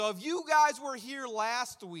if you guys were here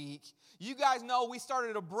last week, you guys know we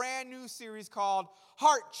started a brand new series called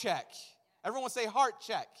Heart Check. Everyone say Heart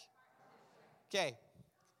Check. Okay.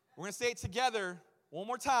 We're going to say it together one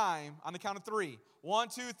more time on the count of 3. 1,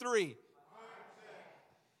 2, 3.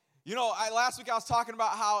 You know, last week I was talking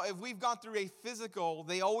about how if we've gone through a physical,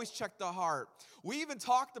 they always check the heart. We even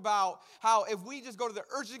talked about how if we just go to the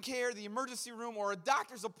urgent care, the emergency room, or a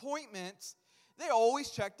doctor's appointment, they always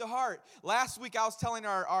check the heart. Last week I was telling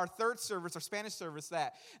our third service, our Spanish service,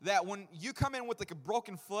 that when you come in with like a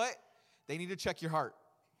broken foot, they need to check your heart.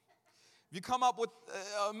 If you come up with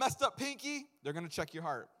a messed up pinky, they're going to check your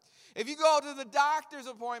heart. If you go to the doctor's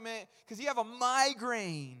appointment because you have a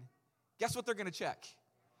migraine, guess what they're going to check?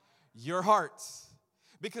 Your heart.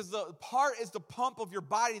 Because the heart is the pump of your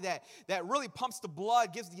body that really pumps the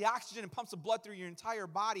blood, gives the oxygen and pumps the blood through your entire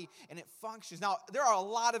body, and it functions. Now, there are a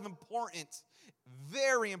lot of important,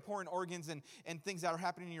 very important organs and things that are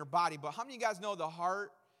happening in your body, but how many of you guys know the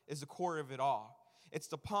heart is the core of it all? It's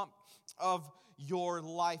the pump of your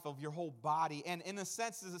life, of your whole body. And in a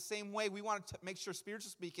sense, it's the same way we want to make sure, spiritually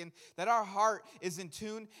speaking, that our heart is in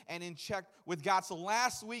tune and in check with God. So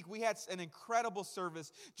last week, we had an incredible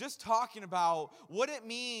service just talking about what it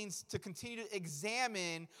means to continue to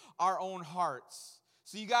examine our own hearts.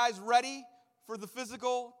 So you guys ready for the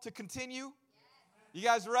physical to continue? You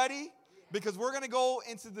guys ready? Because we're going to go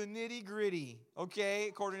into the nitty-gritty, okay,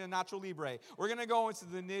 according to Nacho Libre. We're going to go into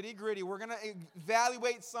the nitty-gritty. We're going to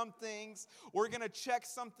evaluate some things. We're going to check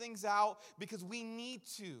some things out because we need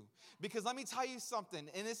to. Because let me tell you something,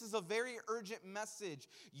 and this is a very urgent message.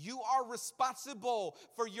 You are responsible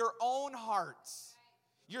for your own heart.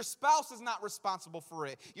 Your spouse is not responsible for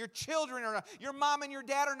it. Your children are not. Your mom and your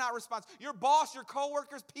dad are not responsible. Your boss, your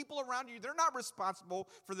coworkers, people around you, they're not responsible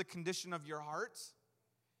for the condition of your heart.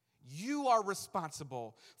 You are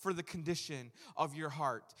responsible for the condition of your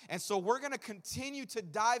heart. And so we're going to continue to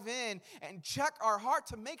dive in and check our heart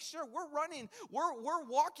to make sure we're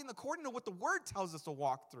walking according to what the Word tells us to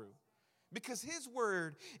walk through. Because His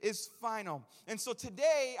Word is final. And so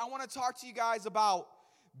today I want to talk to you guys about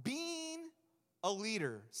being a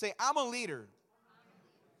leader. Say, I'm a leader.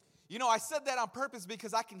 You know, I said that on purpose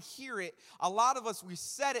because I can hear it. A lot of us, we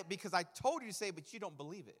said it because I told you to say it, but you don't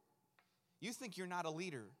believe it. You think you're not a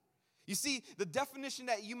leader. You see, the definition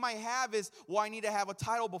that you might have is, well, I need to have a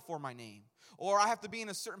title before my name, or I have to be in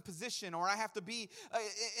a certain position, or I have to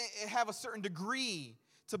have a certain degree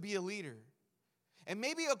to be a leader. And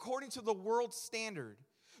maybe according to the world's standard,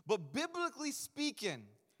 but biblically speaking,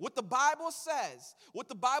 what the Bible says, what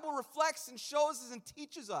the Bible reflects and shows us and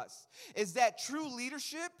teaches us is that true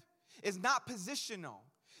leadership is not positional.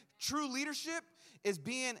 True leadership is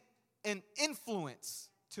being an influence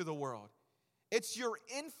to the world. It's your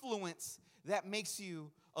influence that makes you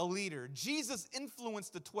a leader. Jesus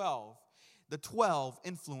influenced the 12. The 12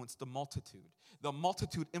 influenced the multitude. The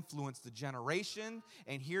multitude influenced the generation,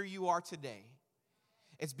 and here you are today.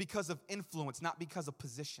 It's because of influence, not because of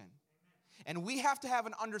position. And we have to have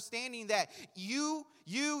an understanding that you,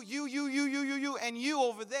 and you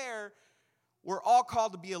over there, we're all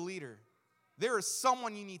called to be a leader. There is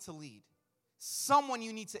someone you need to lead, someone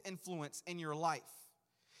you need to influence in your life.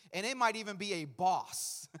 And it might even be a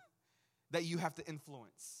boss that you have to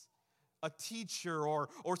influence, a teacher or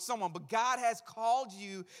someone. But God has called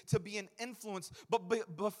you to be an influence.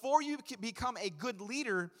 But before you can become a good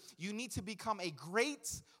leader, you need to become a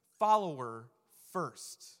great follower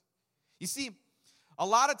first. You see, a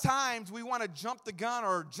lot of times we want to jump the gun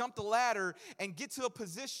or jump the ladder and get to a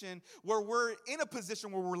position where we're in a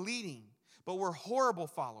position where we're leading, but we're horrible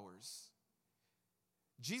followers.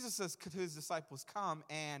 Jesus says to His disciples, come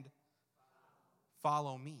and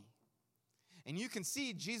follow me. And you can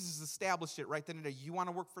see Jesus established it right then and there. You want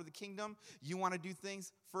to work for the kingdom? You want to do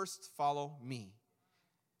things? First, follow me.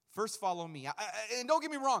 First, follow me. And don't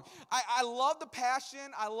get me wrong. I love the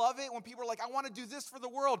passion. I love it when people are like, I want to do this for the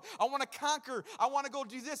world. I want to conquer. I want to go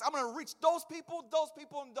do this. I'm going to reach those people,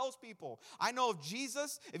 and those people. I know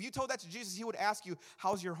if you told that to Jesus, He would ask you,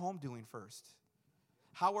 how's your home doing first?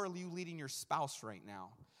 How are you leading your spouse right now?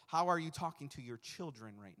 How are you talking to your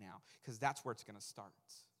children right now? Because that's where it's going to start.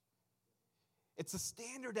 It's a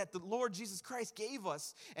standard that the Lord Jesus Christ gave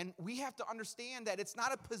us, and we have to understand that it's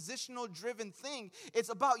not a positional-driven thing. It's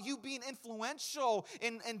about you being influential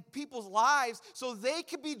in people's lives so they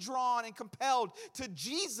can be drawn and compelled to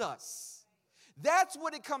Jesus. That's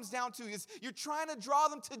what it comes down to, is you're trying to draw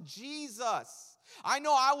them to Jesus. I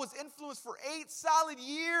know I was influenced for 8 solid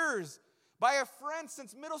years by a friend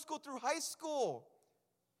since middle school through high school.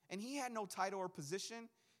 And he had no title or position.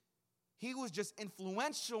 He was just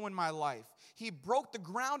influential in my life. He broke the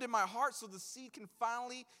ground in my heart so the seed can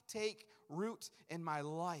finally take root in my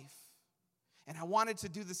life. And I wanted to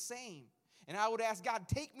do the same. And I would ask God,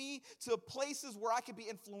 take me to places where I could be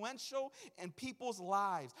influential in people's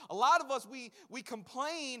lives. A lot of us, we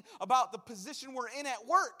complain about the position we're in at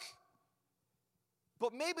work.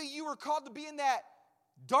 But maybe you were called to be in that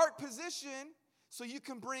dark position so you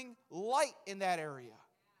can bring light in that area.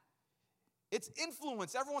 It's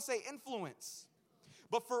influence. Everyone say influence.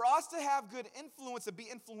 But for us to have good influence and be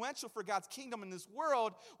influential for God's kingdom in this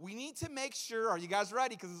world, we need to make sure, are you guys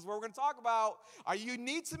ready? Because this is what we're going to talk about. You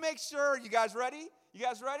need to make sure, are you guys ready? You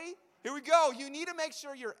guys ready? Here we go. You need to make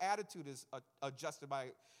sure your attitude is adjusted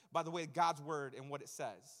by the way God's word and what it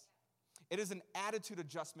says. It is an attitude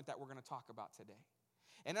adjustment that we're going to talk about today.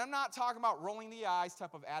 And I'm not talking about rolling the eyes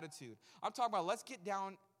type of attitude. I'm talking about let's get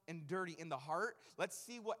down and dirty in the heart. Let's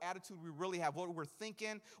see what attitude we really have, what we're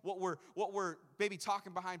thinking, what we're maybe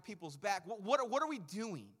talking behind people's back. What are we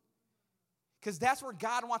doing? Because that's where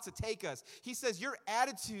God wants to take us. He says your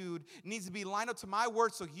attitude needs to be lined up to my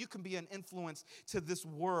word so you can be an influence to this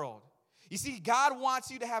world. You see, God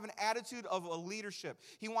wants you to have an attitude of a leadership.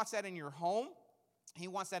 He wants that in your home. He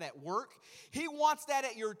wants that at work. He wants that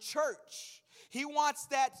at your church. He wants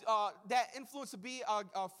that influence to be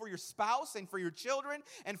for your spouse and for your children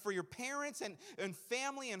and for your parents and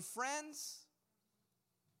family and friends.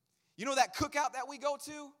 You know that cookout that we go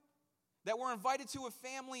to? That we're invited to with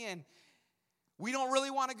family and we don't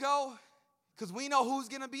really want to go because we know who's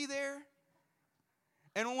going to be there.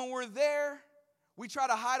 And when we're there, we try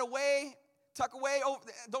to hide away, tuck away. Oh,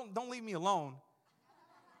 don't leave me alone.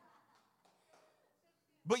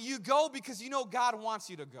 But you go because you know God wants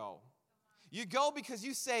you to go. You go because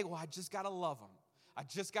you say, well, I just got to love him. I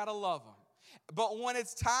just got to love him. But when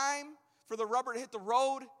it's time for the rubber to hit the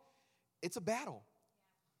road, it's a battle.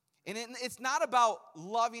 And it's not about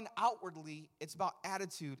loving outwardly. It's about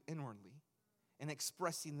attitude inwardly and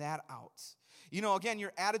expressing that out. You know, again,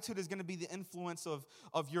 your attitude is going to be the influence of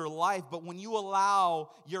your life. But when you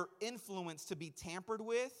allow your influence to be tampered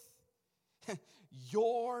with,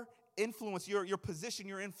 your influence, your position,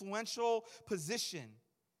 your influential position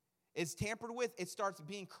is tampered with, it starts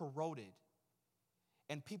being corroded.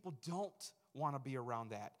 And people don't want to be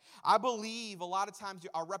around that. I believe a lot of times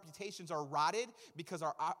our reputations are rotted because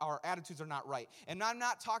our attitudes are not right. And I'm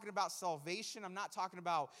not talking about salvation. I'm not talking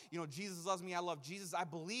about, Jesus loves me, I love Jesus. I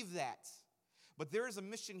believe that. But there is a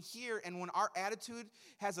mission here, and when our attitude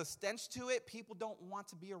has a stench to it, people don't want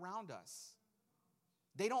to be around us.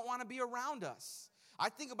 They don't want to be around us. I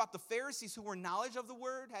think about the Pharisees who were had knowledge of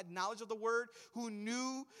the word, who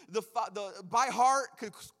knew the by heart,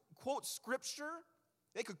 could quote scripture.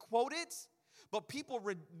 They could quote it, but people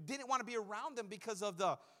didn't want to be around them because of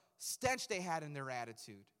the stench they had in their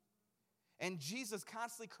attitude. And Jesus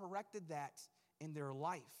constantly corrected that in their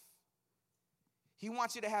life. He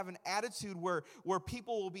wants you to have an attitude where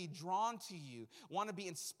people will be drawn to you, want to be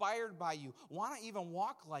inspired by you, want to even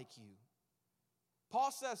walk like you.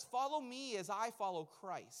 Paul says, follow me as I follow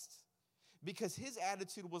Christ, because his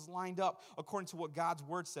attitude was lined up according to what God's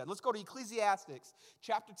word said. Let's go to Ecclesiastes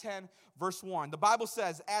chapter 10, verse 1. The Bible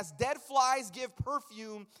says, as dead flies give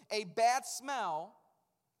perfume a bad smell,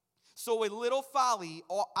 so a little folly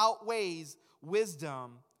outweighs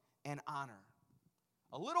wisdom and honor.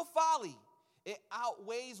 A little folly, it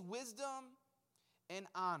outweighs wisdom and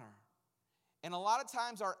honor. And a lot of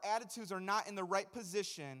times our attitudes are not in the right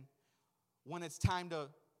position when it's time to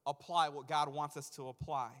apply what God wants us to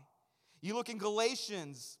apply. You look in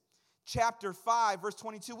Galatians chapter 5, verse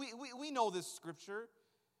 22. We know this scripture.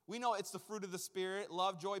 We know it's the fruit of the Spirit: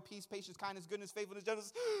 love, joy, peace, patience, kindness, goodness, faithfulness,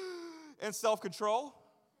 gentleness, and self-control.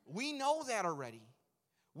 We know that already.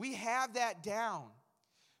 We have that down.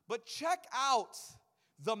 But check out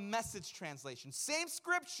the Message translation. Same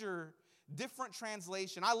scripture, different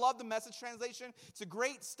translation. I love the Message translation. It's a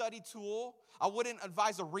great study tool. I wouldn't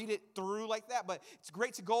advise to read it through like that, but it's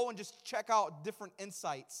great to go and just check out different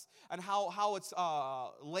insights and how it's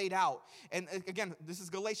laid out. And again, this is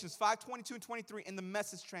Galatians 5:22 and 23 in the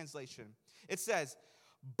Message translation. It says,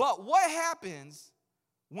 but what happens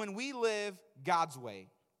when we live God's way?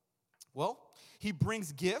 Well, he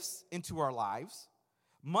brings gifts into our lives,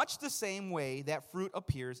 much the same way that fruit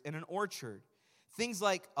appears in an orchard. Things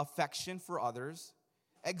like affection for others,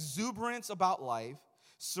 exuberance about life,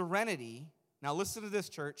 serenity. Now listen to this,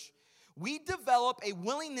 church. We develop a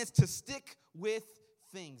willingness to stick with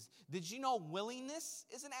things. Did you know willingness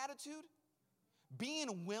is an attitude?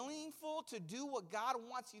 Being willingful to do what God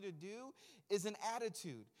wants you to do is an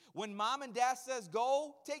attitude. When mom and dad says,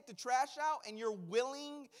 go take the trash out, and you're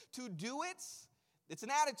willing to do it, It's an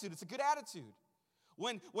attitude. It's a good attitude.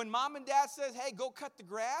 When mom and dad says, hey, go cut the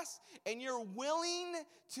grass, and you're willing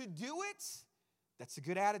to do it, that's a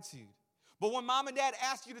good attitude. But when mom and dad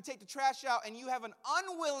ask you to take the trash out and you have an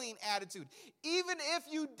unwilling attitude, even if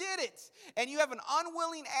you did it and you have an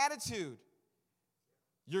unwilling attitude,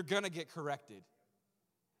 you're going to get corrected.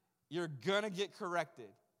 You're going to get corrected.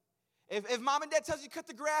 If mom and dad tells you to cut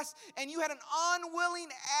the grass and you had an unwilling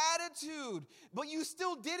attitude, but you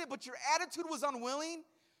still did it, but your attitude was unwilling,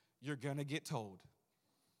 you're going to get told.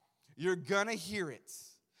 You're going to hear it.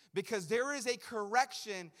 Because there is a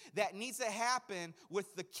correction that needs to happen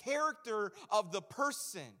with the character of the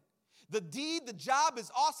person. The deed, the job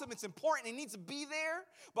is awesome. It's important. It needs to be there.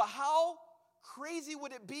 But how crazy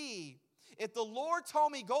would it be if the Lord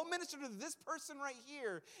told me, go minister to this person right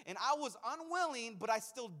here, and I was unwilling, but I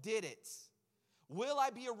still did it? Will I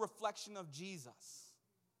be a reflection of Jesus?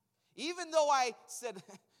 Even though I said,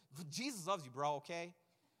 Jesus loves you, bro, okay?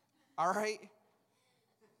 All right?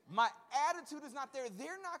 My attitude is not there.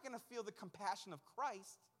 They're not going to feel the compassion of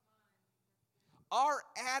Christ. Our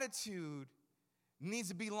attitude needs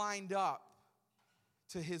to be lined up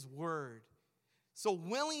to his word. So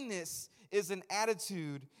willingness is an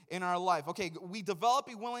attitude in our life. Okay, we develop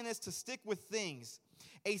a willingness to stick with things,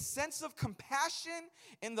 a sense of compassion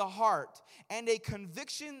in the heart, and a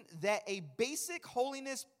conviction that a basic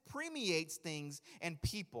holiness permeates things and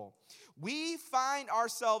people. We find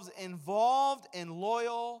ourselves involved in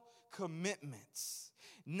loyal commitments,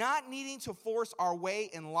 not needing to force our way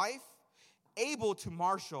in life, able to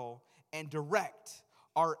marshal and direct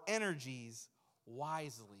our energies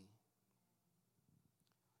wisely.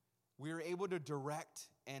 We are able to direct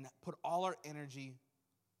and put all our energy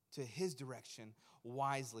to his direction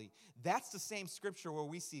wisely. That's the same scripture where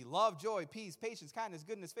we see love, joy, peace, patience, kindness,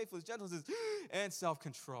 goodness, faithfulness, gentleness, and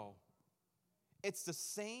self-control. It's the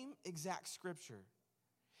same exact scripture.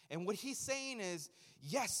 And what he's saying is,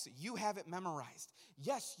 yes, you have it memorized.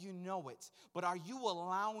 Yes, you know it. But are you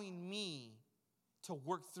allowing me to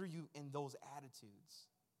work through you in those attitudes?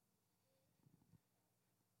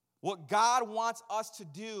 What God wants us to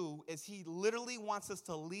do is he literally wants us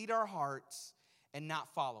to lead our hearts and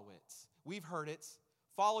not follow it. We've heard it.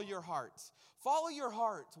 Follow your heart. Follow your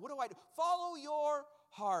heart. What do I do? Follow your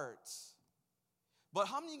heart. But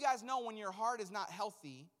how many of you guys know when your heart is not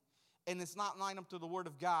healthy and it's not lined up to the word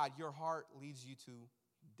of God, your heart leads you to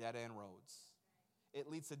dead-end roads. It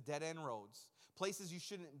leads to dead-end roads, places you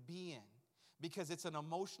shouldn't be in, because it's an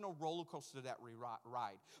emotional roller coaster, that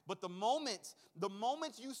ride. But the moment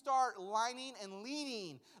you start lining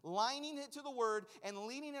it to the word and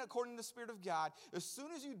leaning it according to the Spirit of God, as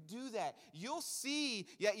soon as you do that, you'll see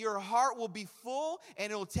that your heart will be full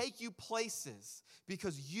and it'll take you places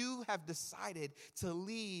because you have decided to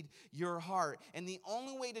lead your heart. And the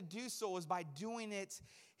only way to do so is by doing it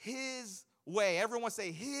his way. Everyone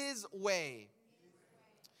say his way.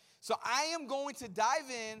 So I am going to dive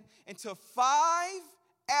into 5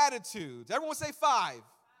 attitudes. Everyone say 5.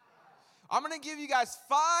 I'm going to give you guys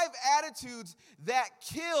 5 attitudes that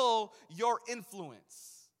kill your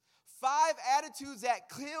influence. 5 attitudes that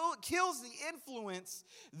kills the influence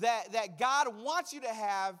that God wants you to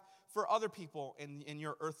have for other people in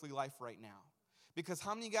your earthly life right now. Because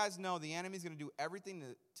how many of you guys know the enemy's going to do everything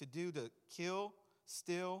to kill,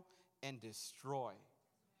 steal, and destroy?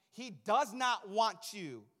 He does not want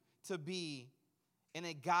you to be in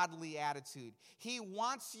a godly attitude. He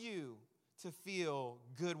wants you to feel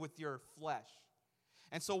good with your flesh.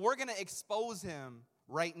 And so we're going to expose him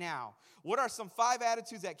right now. What are some 5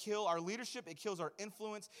 attitudes that kill our leadership? It kills our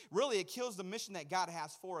influence. Really, it kills the mission that God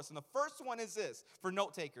has for us. And the first one is this, for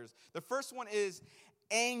note takers. The first one is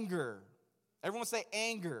anger. Everyone say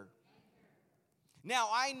anger. Now,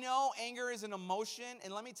 I know anger is an emotion,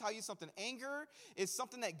 and let me tell you something. Anger is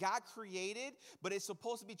something that God created, but it's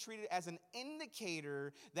supposed to be treated as an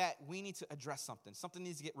indicator that we need to address something. Something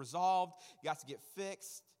needs to get resolved, got to get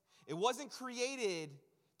fixed. It wasn't created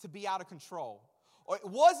to be out of control, or it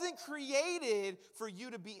wasn't created for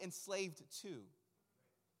you to be enslaved to.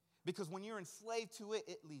 Because when you're enslaved to it,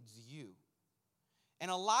 it leads you.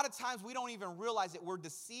 And a lot of times we don't even realize it. We're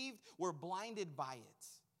deceived, we're blinded by it.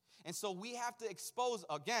 And so we have to expose,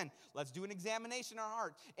 again, let's do an examination in our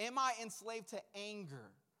heart. Am I enslaved to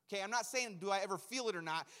anger? Okay, I'm not saying do I ever feel it or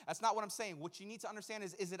not. That's not what I'm saying. What you need to understand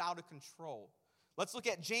is it out of control? Let's look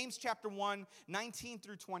at James chapter 1, 19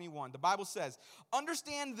 through 21. The Bible says,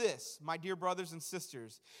 understand this, my dear brothers and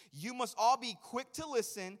sisters. You must all be quick to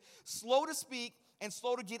listen, slow to speak, and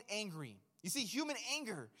slow to get angry. You see, human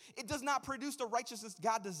anger, it does not produce the righteousness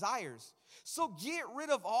God desires. So get rid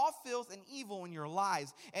of all filth and evil in your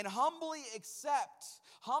lives and humbly accept,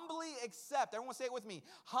 everyone say it with me,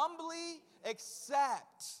 humbly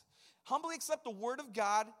accept the word of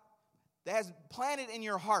God that has planted in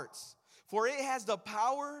your hearts, for it has the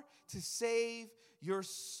power to save your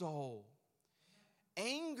soul.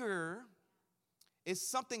 Anger is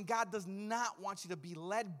something God does not want you to be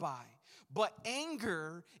led by. But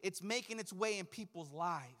anger, it's making its way in people's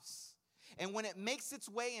lives. And when it makes its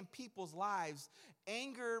way in people's lives,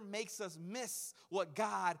 anger makes us miss what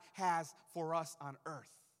God has for us on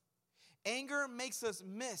earth. Anger makes us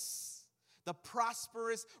miss the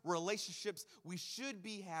prosperous relationships we should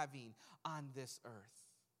be having on this earth,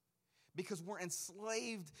 because we're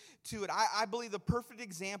enslaved to it. I believe the perfect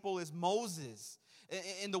example is Moses.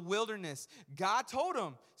 In the wilderness, God told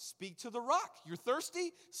him, speak to the rock. You're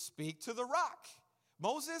thirsty? Speak to the rock.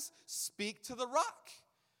 Moses, speak to the rock.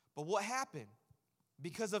 But what happened?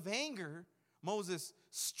 Because of anger, Moses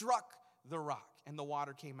struck the rock and the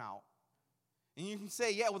water came out. And you can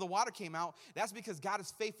say, yeah, well, the water came out. That's because God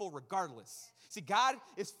is faithful regardless. See, God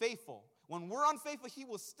is faithful. When we're unfaithful, he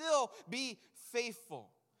will still be faithful.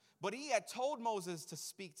 But he had told Moses to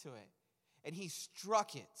speak to it, and he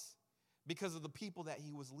struck it. Because of the people that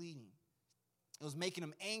he was leading. It was making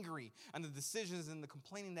him angry on the decisions and the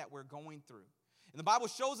complaining that we're going through. And the Bible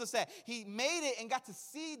shows us that he made it and got to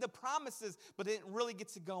see the promises, but didn't really get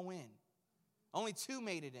to go in. Only 2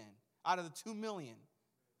 made it in out of the 2 million.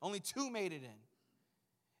 Only 2 made it in.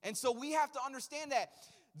 And so we have to understand that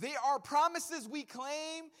there are promises we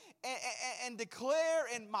claim and declare,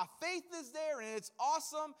 and my faith is there, and it's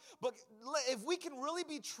awesome. But if we can really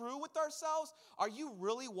be true with ourselves, are you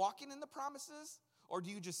really walking in the promises, or do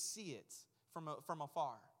you just see it from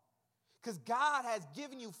afar? Because God has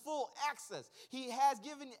given you full access. He has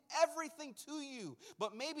given everything to you,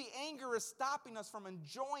 but maybe anger is stopping us from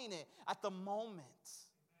enjoying it at the moment.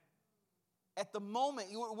 At the moment,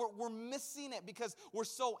 we're missing it because we're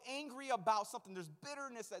so angry about something. There's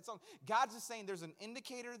bitterness. God's just saying there's an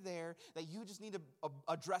indicator there that you just need to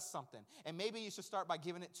address something. And maybe you should start by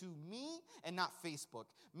giving it to me and not Facebook.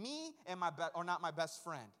 Me and not my best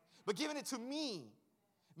friend. But giving it to me.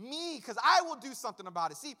 Me, because I will do something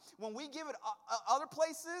about it. See, when we give it other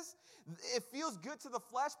places, it feels good to the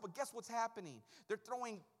flesh, but guess what's happening? They're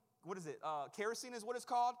throwing, kerosene is what it's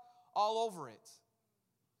called, all over it,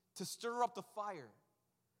 to stir up the fire.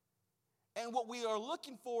 And what we are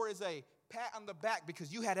looking for is a pat on the back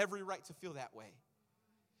because you had every right to feel that way.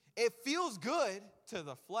 It feels good to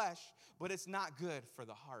the flesh, but it's not good for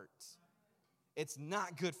the heart. It's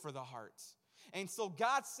not good for the heart. And so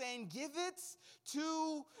God's saying, give it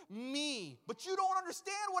to me. But you don't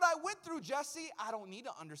understand what I went through, Jesse. I don't need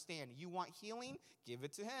to understand. You want healing? Give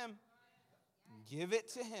it to him. Give it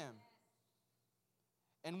to him.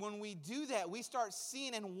 And when we do that, we start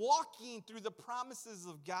seeing and walking through the promises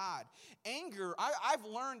of God. Anger, I've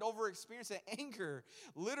learned over experience that anger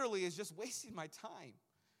literally is just wasting my time.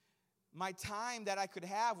 My time that I could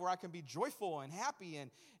have where I can be joyful and happy.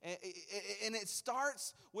 And it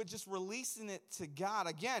starts with just releasing it to God.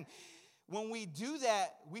 Again, when we do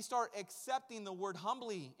that, we start accepting the word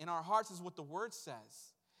humbly in our hearts is what the word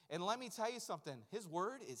says. And let me tell you something. His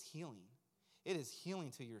word is healing. It is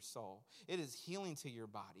healing to your soul. It is healing to your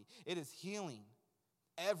body. It is healing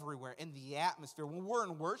everywhere in the atmosphere. When we're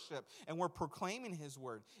in worship and we're proclaiming his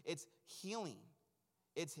word, it's healing.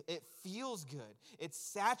 It feels good. It's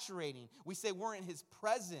saturating. We say we're in his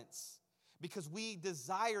presence because we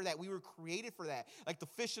desire that. We were created for that. Like the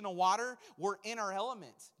fish in the water, we're in our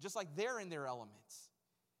element, just like they're in their elements.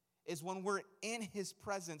 Is when we're in his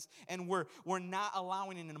presence and we're not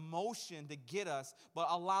allowing an emotion to get us, but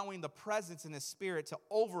allowing the presence in his spirit to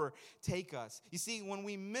overtake us. You see, when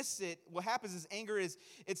we miss it, what happens is anger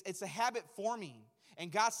it's a habit forming.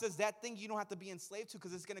 And God says that thing you don't have to be enslaved to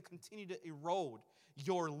because it's going to continue to erode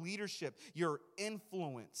your leadership, your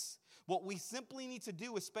influence. What we simply need to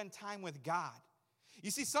do is spend time with God.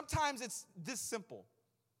 You see, sometimes it's this simple.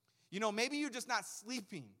 Maybe you're just not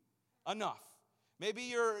sleeping enough. Maybe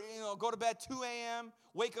you're, go to bed 2 a.m.,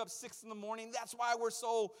 wake up 6 in the morning. That's why we're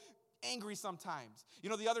so angry sometimes.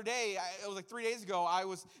 The other day, it was like 3 days ago, I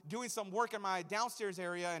was doing some work in my downstairs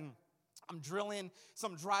area, and I'm drilling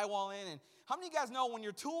some drywall in. And how many of you guys know when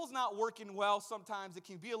your tool's not working well, sometimes it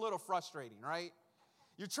can be a little frustrating, right?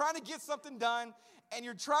 You're trying to get something done, and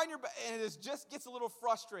you're trying and it just gets a little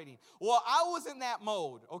frustrating. Well, I was in that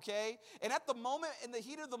mode, okay? And at the moment, in the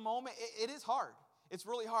heat of the moment, it is hard. It's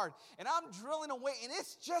really hard. And I'm drilling away, and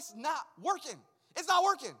it's just not working. It's not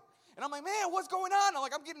working. And I'm like, man, what's going on?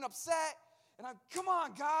 I'm getting upset. And come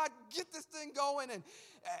on, God, get this thing going. And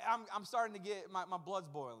I'm starting to get, my blood's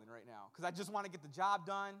boiling right now because I just want to get the job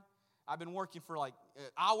done. I've been working for like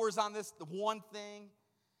hours on this one thing.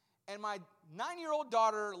 And my 9-year-old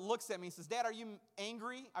daughter looks at me and says, Dad, are you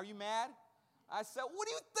angry? Are you mad? I said, what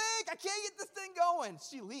do you think? I can't get this thing going.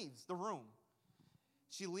 She leaves the room.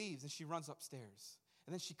 She leaves and she runs upstairs.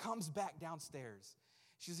 And then she comes back downstairs.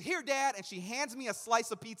 She says, here, Dad. And she hands me a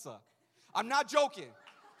slice of pizza. I'm not joking.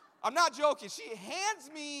 I'm not joking. She hands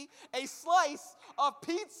me a slice of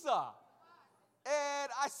pizza.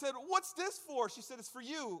 And I said, what's this for? She said, it's for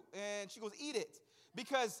you. And she goes, eat it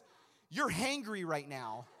because you're hangry right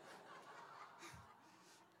now.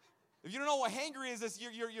 If you don't know what hangry is,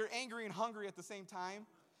 you're angry and hungry at the same time.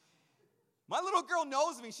 My little girl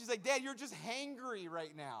knows me. She's like, Dad, you're just hangry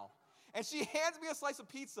right now. And she hands me a slice of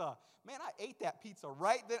pizza. Man, I ate that pizza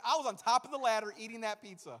right then. I was on top of the ladder eating that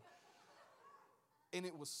pizza. And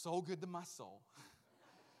it was so good to my soul.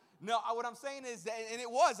 No, what I'm saying is that, and it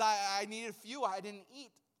was, I needed a few. I didn't eat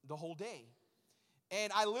the whole day.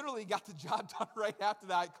 And I literally got the job done right after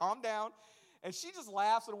that. I calmed down. And she just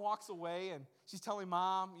laughs and walks away. And she's telling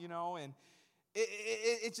Mom, and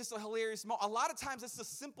it's just a hilarious moment. A lot of times it's the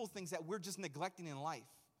simple things that we're just neglecting in life.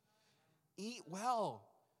 Eat well.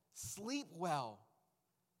 Sleep well.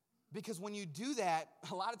 Because when you do that,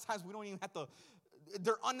 a lot of times we don't even have to,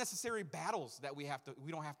 they're unnecessary battles that we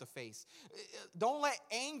don't have to face. Don't let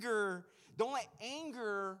anger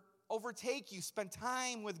overtake you. Spend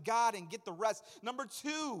time with God and get the rest. Number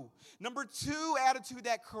two attitude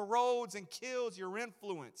that corrodes and kills your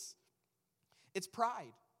influence. It's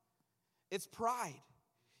pride. It's pride.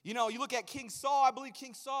 You look at King Saul. I believe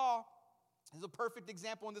King Saul is a perfect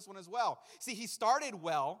example in this one as well. See, he started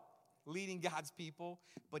well, leading God's people,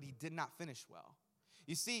 but he did not finish well.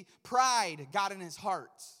 You see, pride got in his heart.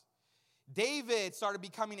 David started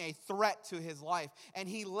becoming a threat to his life, and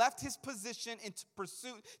he left his position into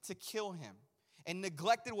pursuit to kill him and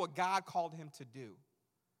neglected what God called him to do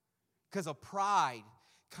because of pride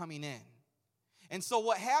coming in. And so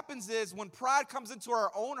what happens is when pride comes into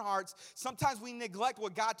our own hearts, sometimes we neglect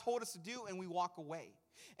what God told us to do and we walk away.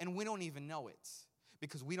 And we don't even know it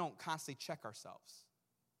because we don't constantly check ourselves.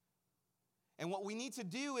 And what we need to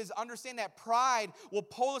do is understand that pride will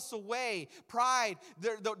pull us away. Pride,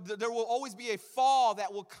 there will always be a fall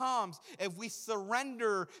that will come if we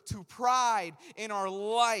surrender to pride in our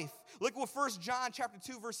life. Look what 1 John chapter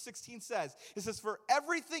 2, verse 16 says. It says, for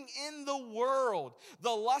everything in the world,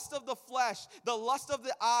 the lust of the flesh, the lust of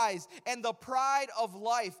the eyes, and the pride of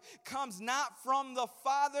life comes not from the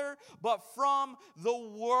Father, but from the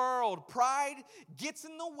world. Pride gets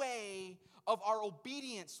in the way of our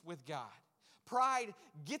obedience with God. Pride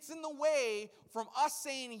gets in the way from us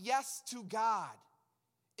saying yes to God.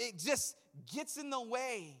 It just gets in the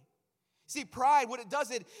way. See, pride, what it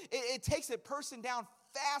does, it takes a person down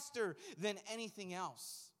faster than anything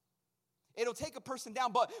else. It'll take a person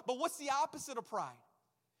down, but what's the opposite of pride?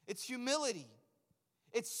 It's humility.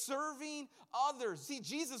 It's serving others. See,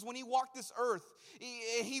 Jesus, when he walked this earth,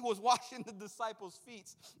 he was washing the disciples'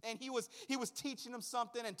 feet, and he was teaching them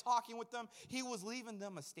something and talking with them. He was leaving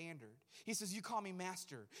them a standard. He says, you call me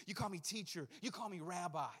master, you call me teacher, you call me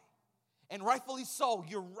rabbi. And rightfully so,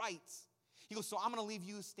 you're right. He goes, so I'm going to leave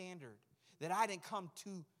you a standard that I didn't come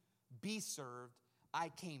to be served, I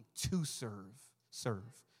came to serve. Serve.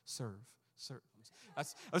 I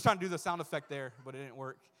was trying to do the sound effect there, but it didn't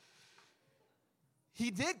work. He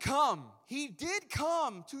did come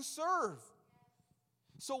to serve.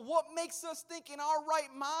 So what makes us think in our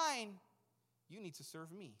right mind, you need to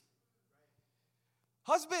serve me?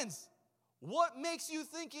 Husbands, what makes you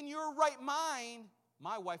think in your right mind,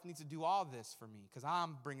 my wife needs to do all this for me because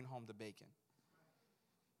I'm bringing home the bacon?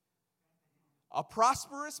 A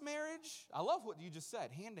prosperous marriage, I love what you just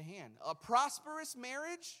said, hand to hand. A prosperous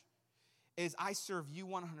marriage is I serve you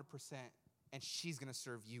 100% and she's going to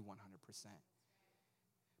serve you 100%.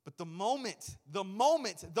 But the moment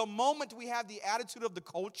we have the attitude of the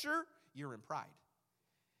culture, you're in pride.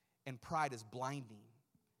 And pride is blinding.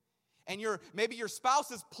 And maybe your spouse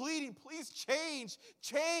is pleading, please change,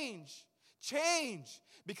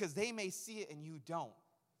 because they may see it and you don't.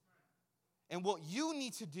 And what you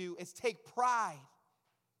need to do is take pride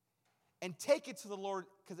and take it to the Lord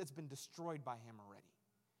because it's been destroyed by him already.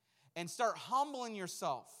 And start humbling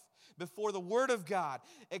yourself before the Word of God.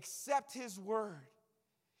 Accept his word.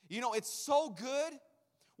 It's so good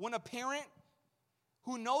when a parent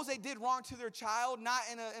who knows they did wrong to their child, not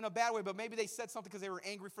in a bad way, but maybe they said something because they were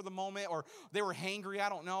angry for the moment or they were hangry, I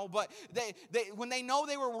don't know. But when they know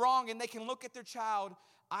they were wrong and they can look at their child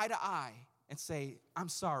eye to eye and say, I'm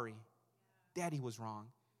sorry, Daddy was wrong.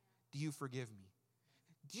 do you forgive me?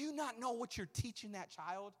 Do you not know what you're teaching that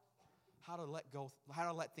child? How to let go, how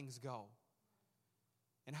to let things go,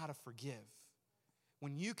 and how to forgive.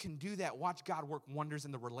 When you can do that, watch God work wonders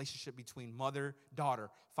in the relationship between mother, daughter,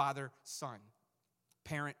 father, son,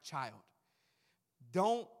 parent, child.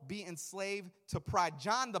 Don't be enslaved to pride.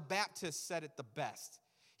 John the Baptist said it the best.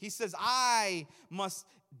 He says, I must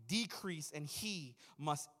decrease and he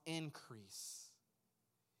must increase.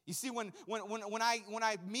 You see, when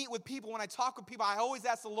I meet with people, when I talk with people, I always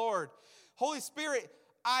ask the Lord, Holy Spirit,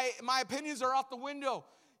 my opinions are out the window.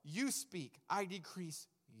 You speak, I decrease,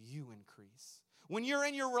 you increase. When you're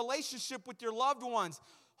in your relationship with your loved ones,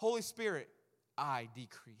 Holy Spirit, I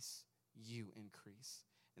decrease, you increase.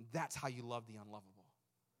 And that's how you love the unlovable.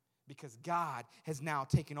 Because God has now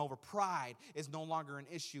taken over. Pride is no longer an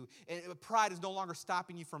issue. Pride is no longer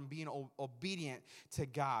stopping you from being obedient to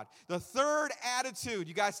God. The third attitude,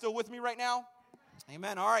 you guys still with me right now?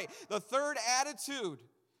 Amen. All right. The third attitude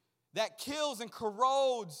that kills and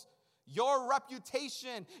corrodes your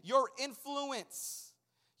reputation, your influence,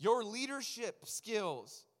 your leadership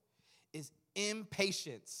skills is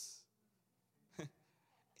impatience.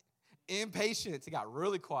 Impatience. It got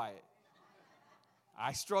really quiet.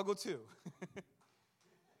 I struggle too.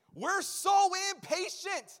 We're so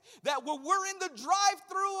impatient that when we're in the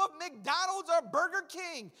drive-thru of McDonald's or Burger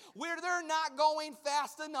King, where they're not going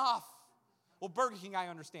fast enough. Well, Burger King, I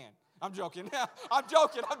understand. I'm joking. I'm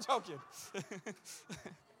joking.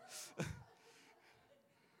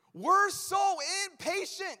 We're so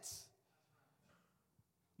impatient.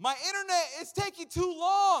 My internet is taking too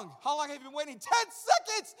long. How long have you been waiting? 10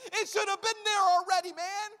 seconds. It should have been there already,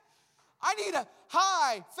 man. I need a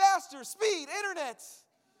high, faster speed internet.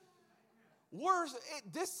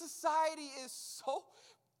 This society is so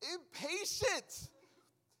impatient.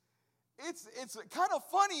 It's kind of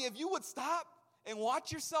funny. If you would stop and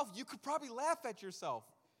watch yourself, you could probably laugh at yourself.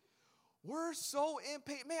 We're so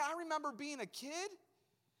impatient. Man, I remember being a kid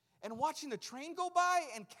and watching the train go by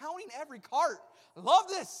and counting every cart. I love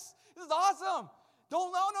this. This is awesome.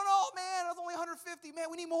 No, man, that's only 150. Man,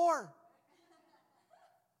 we need more.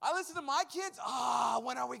 I listen to my kids.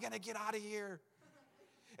 When are we going to get out of here?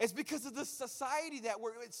 It's because of the society that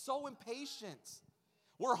it's so impatient.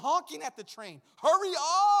 We're honking at the train. Hurry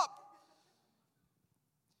up.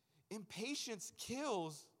 Impatience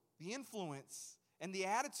kills the influence and the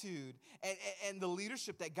attitude and the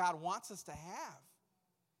leadership that God wants us to have.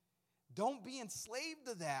 Don't be enslaved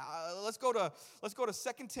to that. Let's go to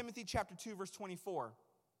 2 Timothy chapter 2, verse 24.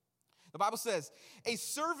 The Bible says, a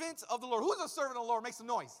servant of the Lord. Who's a servant of the Lord? Make some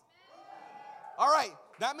noise. All right.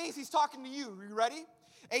 That means he's talking to you. Are you ready?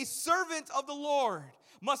 A servant of the Lord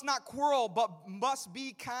must not quarrel, but must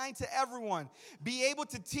be kind to everyone. Be able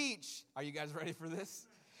to teach. Are you guys ready for this?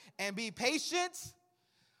 And be patient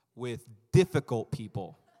with difficult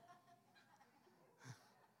people.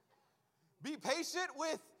 Be patient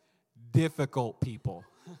with difficult people.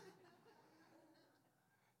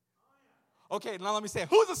 Okay, now let me say it.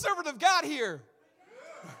 Who's a servant of God here?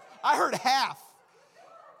 I heard half.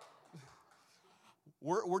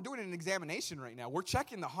 We're doing an examination right now. We're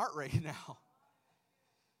checking the heart rate now.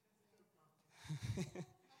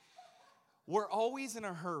 We're always in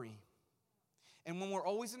a hurry. And when we're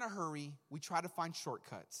always in a hurry, we try to find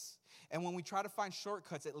shortcuts. And when we try to find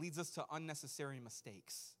shortcuts, it leads us to unnecessary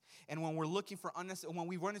mistakes. And when when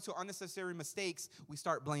we run into unnecessary mistakes, we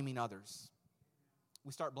start blaming others.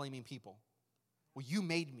 We start blaming people. Well, you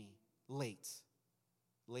made me late.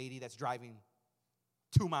 Lady that's driving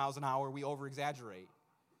 2 miles an hour, we over-exaggerate.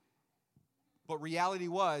 But reality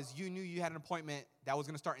was, you knew you had an appointment that was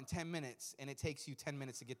going to start in 10 minutes, and it takes you 10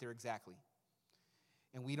 minutes to get there exactly.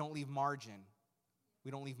 And we don't leave margin.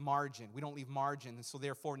 We don't leave margin. And so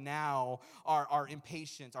therefore now our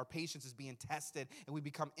patience is being tested, and we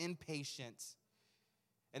become impatient.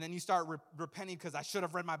 And then you start repenting because I should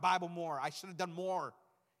have read my Bible more. I should have done more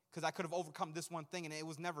because I could have overcome this one thing, and it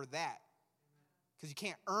was never that. Because you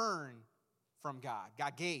can't earn from God.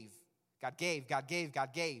 God gave.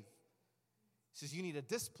 He says you need to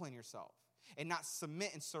discipline yourself and not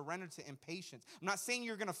submit and surrender to impatience. I'm not saying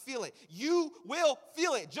you're going to feel it. You will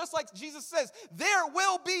feel it. Just like Jesus says, there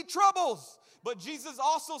will be troubles. But Jesus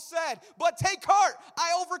also said, but take heart.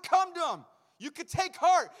 I overcome them. You could take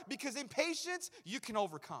heart because in patience, you can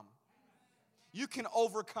overcome. You can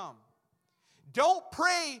overcome. Don't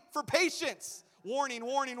pray for patience. Warning.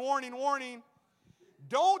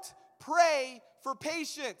 Don't pray for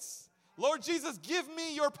patience. Lord Jesus, give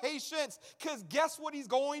me your patience, because guess what he's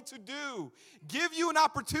going to do? Give you an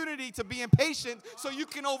opportunity to be impatient so you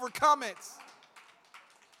can overcome it.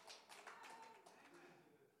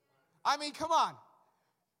 I mean, come on.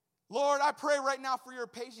 Lord, I pray right now for your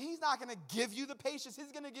patience. He's not going to give you the patience.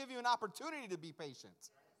 He's going to give you an opportunity to be patient.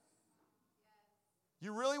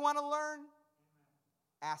 You really want to learn?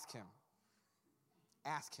 Ask him.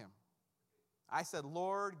 Ask him. I said,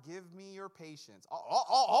 Lord, give me your patience.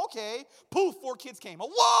 Oh, okay. Poof, 4 kids came.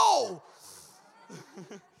 Whoa!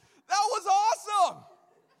 That was awesome.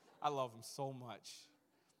 I love him so much.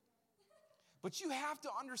 But you have to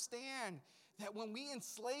understand that when we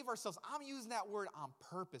enslave ourselves, I'm using that word on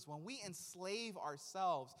purpose. When we enslave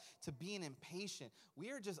ourselves to being impatient,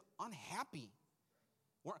 we are just unhappy.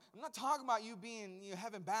 I'm not talking about you being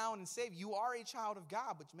heaven bound and saved. You are a child of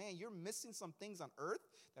God, but man, you're missing some things on earth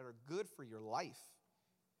that are good for your life.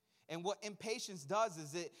 And what impatience does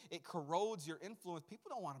is it corrodes your influence.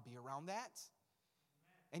 People don't want to be around that.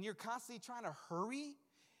 And you're constantly trying to hurry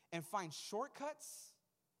and find shortcuts.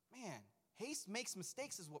 Man, haste makes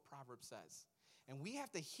mistakes is what Proverbs says. And we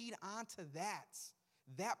have to heed on to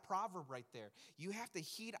that proverb right there. You have to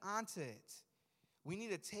heed on to it. We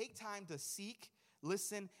need to take time to seek,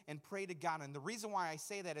 listen, and pray to God. And the reason why I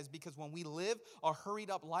say that is because when we live a hurried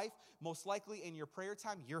up life, most likely in your prayer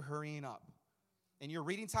time, you're hurrying up. In your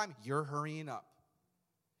reading time, you're hurrying up.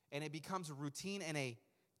 And it becomes a routine and a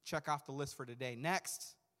check off the list for today.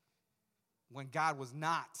 Next, when God was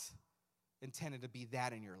not intended to be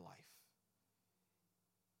that in your life.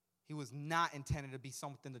 He was not intended to be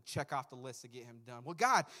something to check off the list to get him done. Well,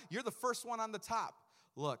 God, you're the first one on the top.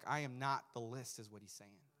 Look, I am not the list is what he's saying.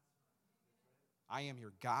 I am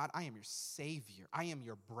your God. I am your Savior. I am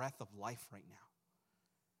your breath of life right now.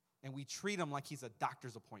 And we treat him like he's a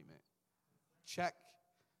doctor's appointment. Check.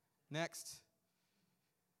 Next.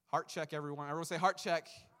 Heart check, everyone. Everyone say heart check.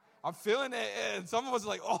 I'm feeling it. And some of us are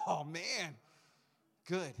like, oh, man.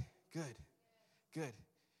 Good.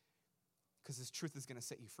 Because this truth is going to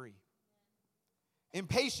set you free.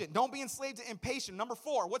 Impatient. Don't be enslaved to impatient. Number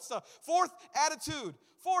 4. What's the fourth attitude?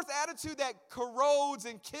 Fourth attitude that corrodes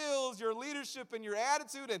and kills your leadership and your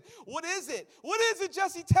attitude. And what is it? What is it,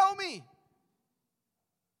 Jesse? Tell me.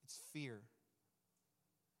 It's fear.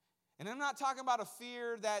 And I'm not talking about a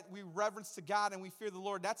fear that we reverence to God and we fear the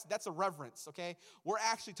Lord. That's a reverence, okay? We're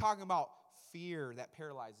actually talking about fear that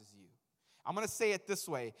paralyzes you. I'm going to say it this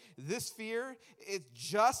way. This fear is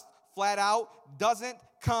just flat out doesn't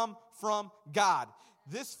come from God.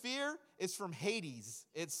 This fear is from Hades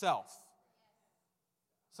itself.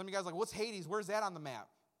 Some of you guys are like, what's Hades? Where's that on the map?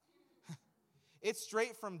 It's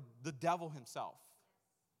straight from the devil himself.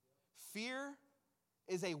 Fear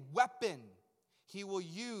is a weapon he will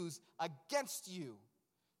use against you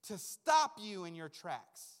to stop you in your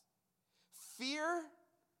tracks. Fear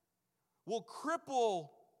will cripple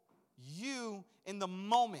you in the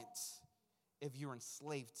moment if you're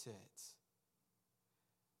enslaved to it.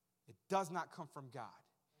 It does not come from God.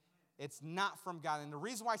 It's not from God. And the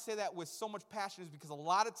reason why I say that with so much passion is because a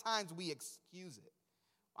lot of times we excuse it.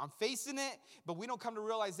 I'm facing it, but we don't come to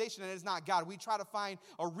realization that it's not God. We try to find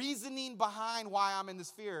a reasoning behind why I'm in this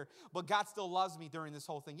fear, but God still loves me during this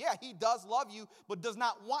whole thing. Yeah, he does love you, but does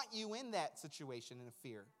not want you in that situation in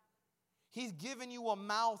fear. He's given you a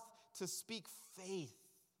mouth to speak faith.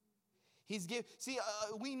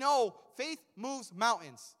 We know faith moves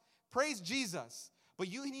mountains. Praise Jesus. But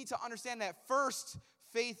you need to understand that first,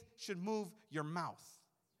 faith should move your mouth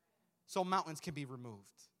so mountains can be removed.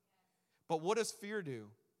 But what does fear do?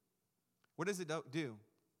 What does it do?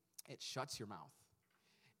 It shuts your mouth.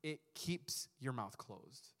 It keeps your mouth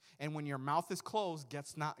closed. And when your mouth is closed,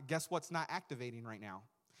 guess what's not activating right now?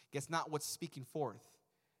 Guess not what's speaking forth?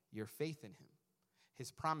 Your faith in him,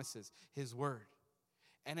 his promises, his word.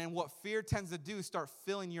 And then what fear tends to do is start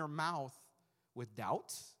filling your mouth with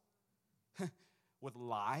doubt, with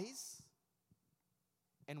lies.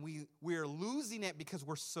 And we are losing it because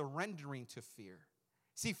we're surrendering to fear.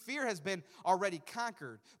 See, fear has been already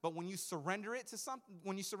conquered, but when you surrender it to something,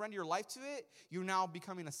 when you surrender your life to it, you're now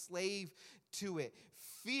becoming a slave to it.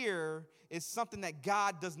 Fear is something that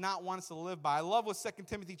God does not want us to live by. I love what 2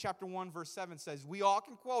 Timothy chapter 1, verse 7 says. We all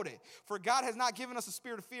can quote it. For God has not given us a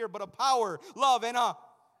spirit of fear, but of power, love, and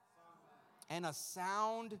a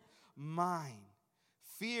sound mind.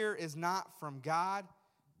 Fear is not from God.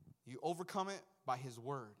 You overcome it by his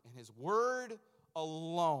word, and his word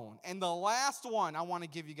alone. And the last one I want to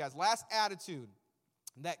give you guys, last attitude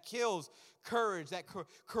that kills courage, that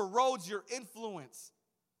corrodes your influence,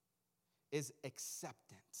 is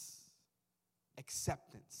acceptance.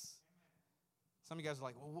 Acceptance. Some of you guys are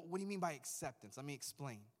like, well, what do you mean by acceptance? Let me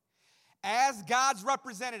explain. As God's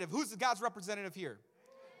representative, who's God's representative here?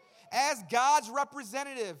 As God's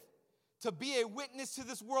representative, to be a witness to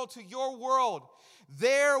this world, to your world,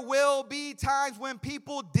 there will be times when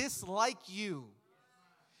people dislike you.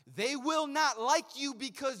 They will not like you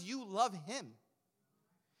because you love him.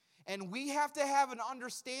 And we have to have an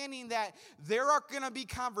understanding that there are going to be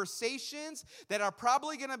conversations that are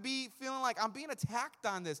probably going to be feeling like I'm being attacked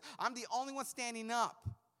on this. I'm the only one standing up.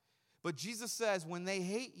 But Jesus says when they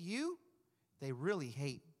hate you, they really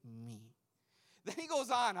hate me. Then he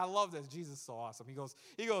goes on. I love this. Jesus is so awesome. He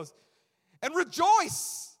goes, and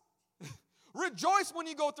rejoice. Rejoice when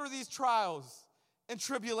you go through these trials and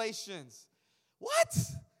tribulations. What?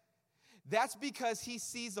 That's because he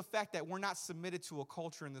sees the fact that we're not submitted to a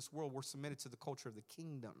culture in this world. We're submitted to the culture of the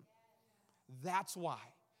kingdom. That's why.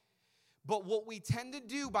 But what we tend to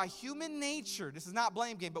do by human nature, this is not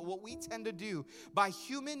blame game, but what we tend to do by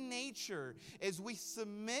human nature is we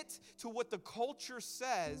submit to what the culture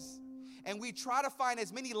says, and we try to find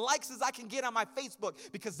as many likes as I can get on my Facebook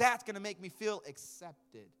because that's going to make me feel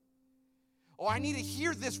accepted. Oh, I need to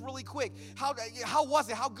hear this really quick. How was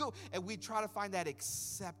it? How good? And we try to find that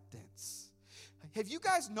acceptance. Have you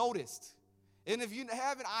guys noticed, and if you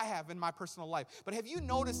haven't, I have in my personal life, but have you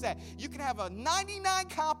noticed that you can have a 99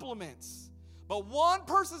 compliments, but one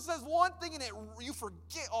person says one thing and you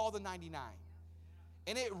forget all the 99.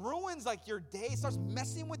 And it ruins like your day. It starts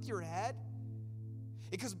messing with your head.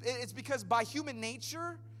 It's because by human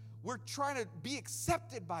nature, we're trying to be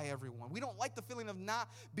accepted by everyone. We don't like the feeling of not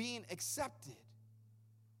being accepted.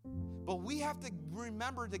 But we have to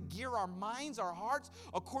remember to gear our minds, our hearts,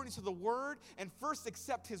 according to the Word, and first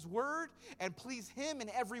accept His Word and please Him in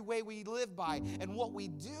every way we live by and what we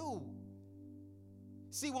do.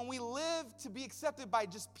 See, when we live to be accepted by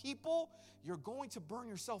just people, you're going to burn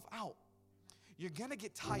yourself out. You're going to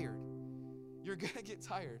get tired. You're going to get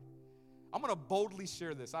tired. I'm going to boldly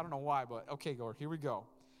share this. I don't know why, but okay, Gord, here we go.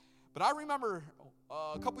 But I remember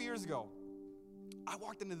a couple years ago, I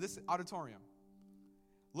walked into this auditorium,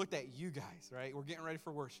 looked at you guys, right? We're getting ready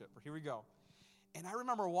for worship. Here we go. And I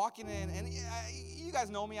remember walking in, and you guys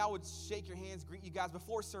know me. I would shake your hands, greet you guys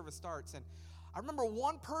before service starts. And I remember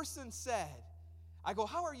one person said, I go,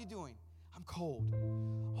 how are you doing? I'm cold.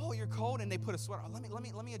 Oh, you're cold? And they put a sweater on.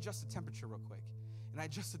 Let me adjust the temperature real quick. And I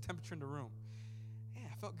adjust the temperature in the room. Yeah,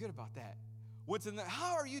 I felt good about that. What's in there?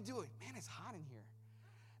 How are you doing? Man, it's hot in here.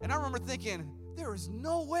 And I remember thinking, there is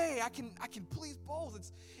no way I can please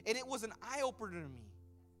both. And it was an eye-opener to me.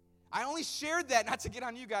 I only shared that not to get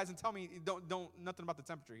on you guys and tell me don't nothing about the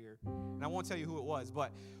temperature here. And I won't tell you who it was.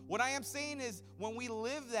 But what I am saying is when we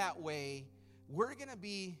live that way, we're going to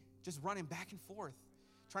be just running back and forth,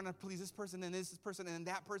 trying to please this person and this person and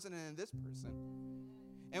that person and this person.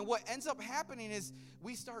 And what ends up happening is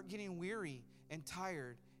we start getting weary and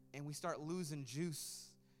tired, and we start losing juice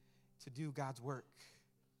to do God's work.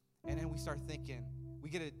 And then we start thinking, we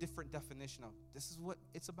get a different definition of, this is what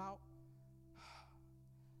it's about?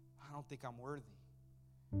 I don't think I'm worthy.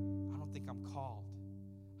 I don't think I'm called.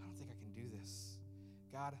 I don't think I can do this.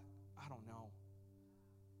 God, I don't know.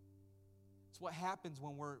 It's what happens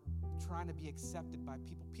when we're trying to be accepted by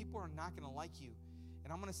people. People are not going to like you.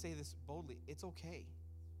 And I'm going to say this boldly. It's okay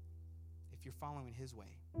if you're following His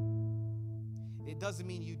way. It doesn't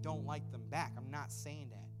mean you don't like them back. I'm not saying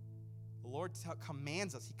that. The Lord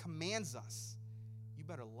commands us. He commands us. You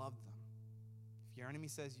better love them. If your enemy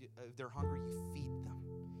says if they're hungry, you feed them.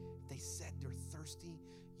 If they said they're thirsty,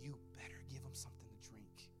 you better give them something to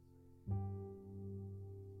drink.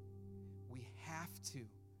 We have to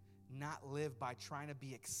not live by trying to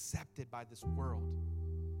be accepted by this world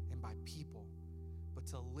and by people, but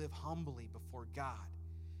to live humbly before God.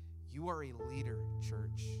 You are a leader,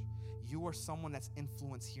 church. You are someone that's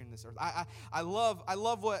influenced here in this earth. I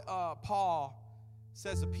love what Paul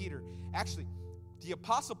says to Peter. Actually, the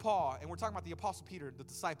Apostle Paul, and we're talking about the Apostle Peter, the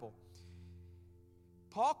disciple.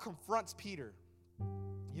 Paul confronts Peter.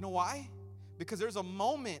 You know why? Because there's a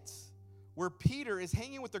moment where Peter is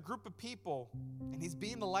hanging with a group of people, and he's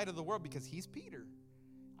being the light of the world because he's Peter.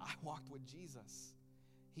 I walked with Jesus.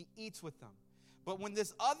 He eats with them. But when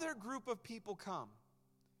this other group of people come,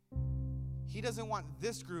 he doesn't want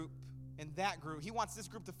this group and that group. He wants this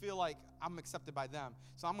group to feel like I'm accepted by them.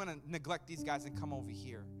 So I'm going to neglect these guys and come over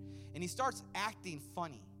here. And he starts acting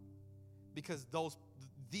funny because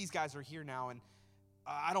these guys are here now, and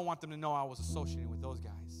I don't want them to know I was associating with those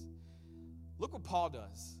guys. Look what Paul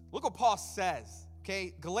does. Look what Paul says.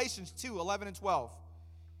 Okay, Galatians 2:11 and 12.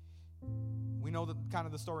 We know kind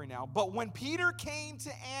of the story now. But when Peter came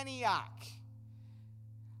to Antioch,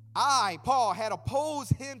 I, Paul, had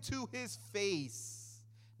opposed him to his face.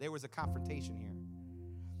 There was a confrontation here.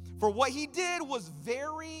 For what he did was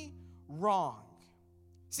very wrong.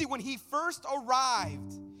 See, when he first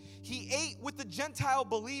arrived, he ate with the Gentile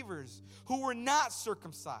believers who were not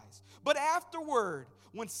circumcised. But afterward,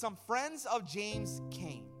 when some friends of James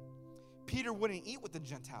came, Peter wouldn't eat with the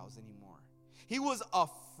Gentiles anymore. He was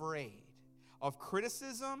afraid of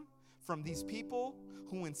criticism from these people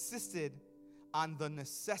who insisted on the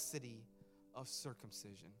necessity of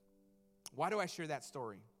circumcision. Why do I share that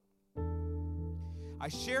story? I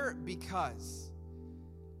share it because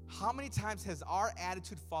how many times has our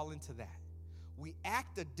attitude fallen into that? We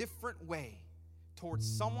act a different way towards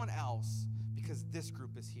someone else because this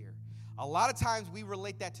group is here. A lot of times we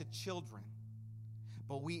relate that to children,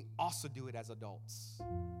 but we also do it as adults.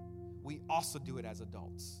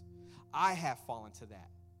 I have fallen to that.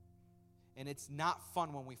 And it's not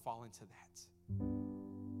fun when we fall into that.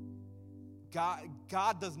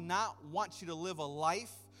 God does not want you to live a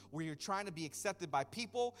life where you're trying to be accepted by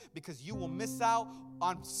people, because you will miss out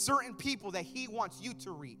on certain people that he wants you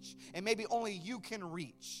to reach, and maybe only you can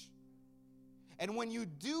reach. And when you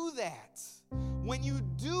do that,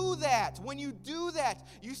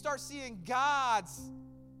 you start seeing God's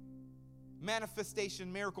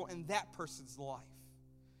manifestation, miracle in that person's life.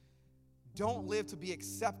 Don't live to be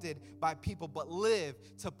accepted by people, but live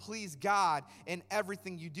to please God in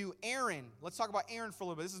everything you do. Aaron, let's talk about Aaron for a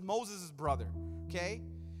little bit. This is Moses' brother, okay?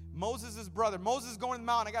 Moses' brother. Moses is going to the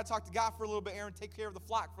mountain. I got to talk to God for a little bit. Aaron, take care of the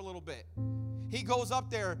flock for a little bit. He goes up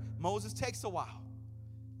there. Moses takes a while,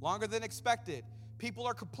 longer than expected. People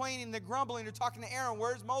are complaining, they're grumbling, they're talking to Aaron.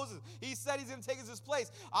 Where's Moses? He said he's going to take us his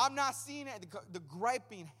place. I'm not seeing it. The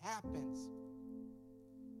griping happens.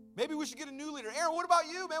 Maybe we should get a new leader. Aaron, what about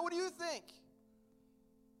you, man? What do you think?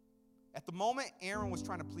 At the moment, Aaron was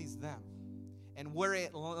trying to please them. And where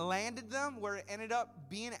it landed them, where it ended up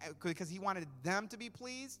being, because he wanted them to be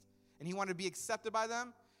pleased and he wanted to be accepted by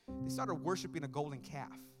them, they started worshiping a golden calf.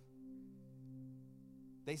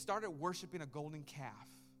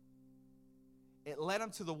 It led him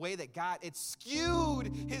to the way that it skewed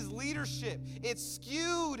his leadership. It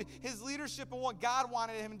skewed his leadership and what God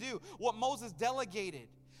wanted him to do, what Moses delegated.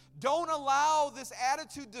 Don't allow this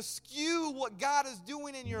attitude to skew what God is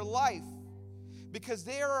doing in your life, because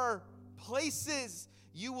there are places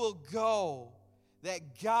you will go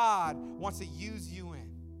that God wants to use you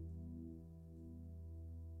in.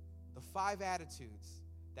 The 5 attitudes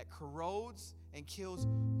that corrodes and kills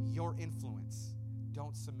your influence.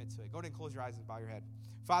 Don't submit to it. Go ahead and close your eyes and bow your head.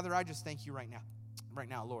 Father, I just thank you right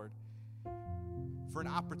now, Lord, for an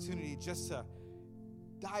opportunity just to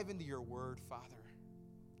dive into your word, Father.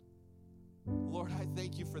 Lord, I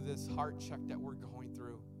thank you for this heart check that we're going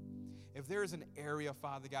through. If there is an area,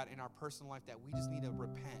 Father God, in our personal life that we just need to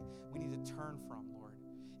repent, we need to turn from, Lord,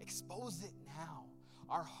 expose it now.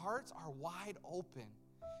 Our hearts are wide open.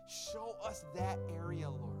 Show us that area,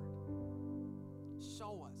 Lord.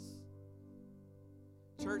 Show us.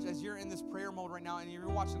 Church, as you're in this prayer mode right now, and you're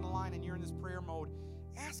watching the line and you're in this prayer mode,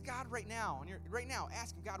 ask God right now. And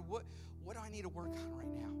ask him, God, what do I need to work on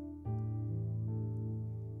right now?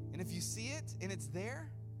 And if you see it and it's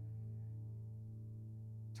there,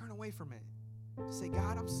 turn away from it. Just say,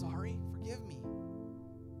 God, I'm sorry. Forgive me.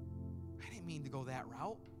 I didn't mean to go that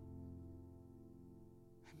route.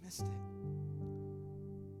 I missed it.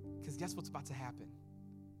 Because guess what's about to happen?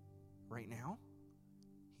 Right now,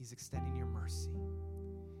 he's extending your mercy.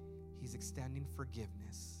 He's extending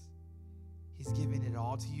forgiveness. He's giving it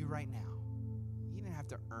all to you right now. You didn't have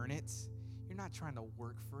to earn it. You're not trying to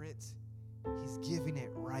work for it. He's giving it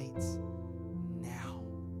right now.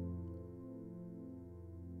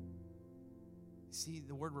 See,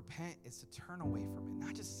 the word repent is to turn away from it,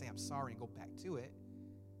 not just say I'm sorry and go back to it.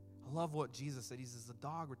 I love what Jesus said. He says, the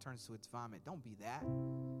dog returns to its vomit. Don't be that.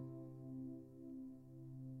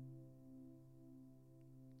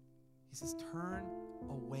 He says, turn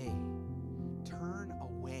away. Turn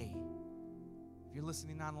away. If you're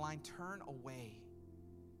listening online, turn away.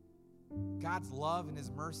 God's love and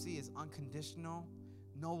his mercy is unconditional,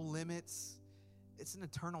 no limits. It's an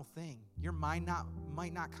eternal thing. Your mind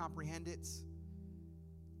might not comprehend it,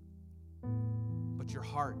 but your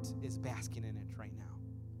heart is basking in it right now.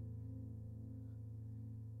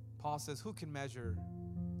 Paul says, who can measure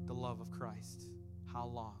the love of Christ? How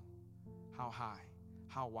long? How high?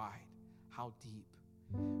 How wide? How deep?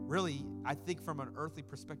 Really, I think from an earthly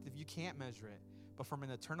perspective, you can't measure it. But from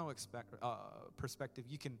an eternal perspective,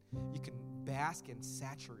 you can bask and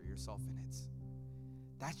saturate yourself in it.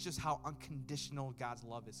 That's just how unconditional God's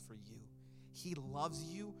love is for you. He loves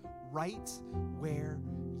you right where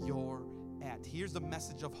you're at. Here's the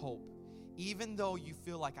message of hope. Even though you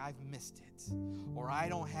feel like I've missed it, or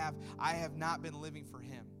I have not been living for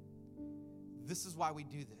him, this is why we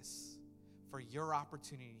do this. For your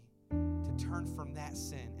opportunity to turn from that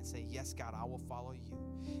sin and say, yes, God, I will follow you.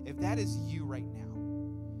 If that is you right now,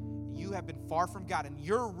 you have been far from God, and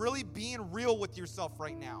you're really being real with yourself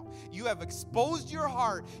right now. You have exposed your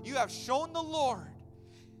heart. You have shown the Lord.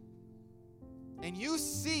 And you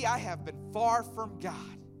see, I have been far from God.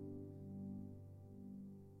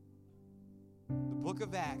 The book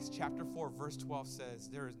of Acts, chapter 4, verse 12 says,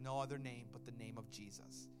 there is no other name but the name of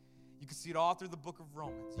Jesus. You can see it all through the book of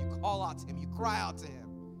Romans. You call out to him. You cry out to him.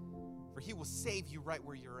 For he will save you right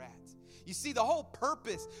where you're at. You see, the whole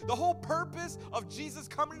purpose of Jesus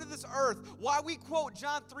coming to this earth, why we quote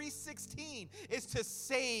John 3:16, is to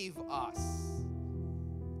save us,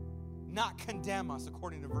 not condemn us,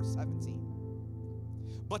 according to verse 17.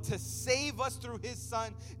 But to save us through his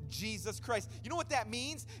son, Jesus Christ. You know what that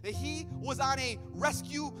means? That he was on a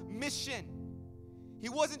rescue mission. He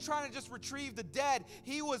wasn't trying to just retrieve the dead.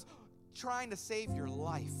 He was trying to save your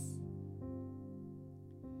life.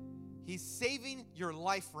 He's saving your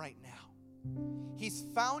life right now. He's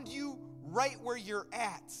found you right where you're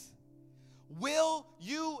at. Will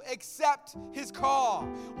you accept his call?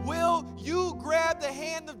 Will you grab the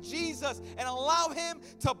hand of Jesus and allow him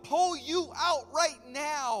to pull you out right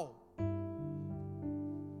now?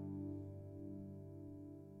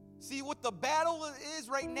 See, what the battle is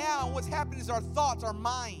right now, what's happening is our thoughts, our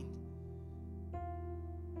mind.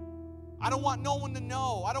 I don't want no one to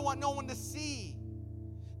know. I don't want no one to see.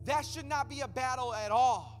 That should not be a battle at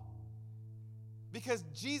all. Because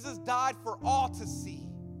Jesus died for all to see.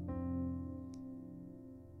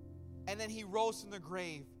 And then he rose from the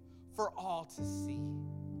grave for all to see.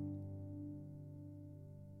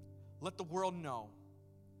 Let the world know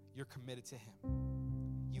you're committed to him.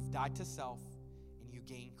 You've died to self and you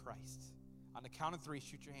gain Christ. On the count of 3,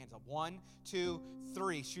 shoot your hands up. 1, 2,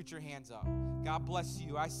 3, shoot your hands up. God bless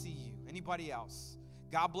you. I see you. Anybody else?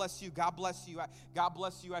 God bless you. God bless you. God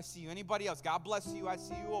bless you. I see you. Anybody else? God bless you. I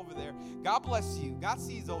see you over there. God bless you. God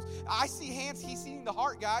sees those. I see hands. He's seeing the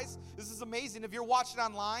heart, guys. This is amazing. If you're watching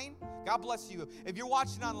online, God bless you. If you're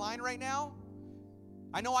watching online right now,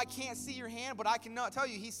 I know I can't see your hand, but I can tell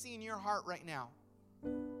you he's seeing your heart right now.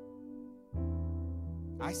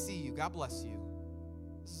 I see you. God bless you.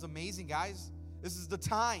 This is amazing, guys. This is the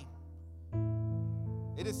time.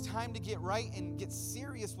 It is time to get right and get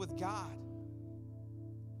serious with God.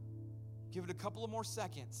 Give it a couple of more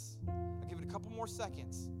seconds. I'll give it a couple more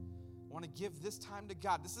seconds. I want to give this time to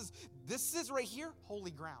God. This is right here,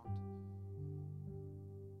 holy ground.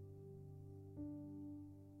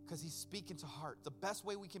 Because he's speaking to heart. The best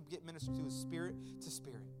way we can get ministered to is spirit to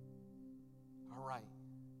spirit. All right.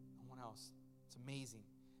 No one else. It's amazing.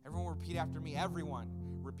 Everyone repeat after me. Everyone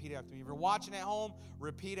repeat after me. If you're watching at home,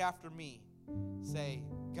 repeat after me. Say,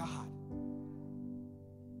 God,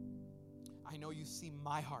 I know you see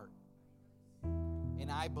my heart.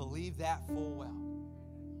 And I believe that full well.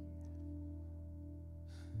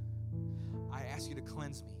 I ask you to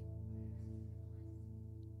cleanse me.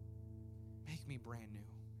 Make me brand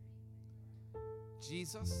new.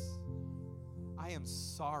 Jesus, I am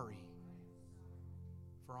sorry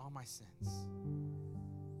for all my sins.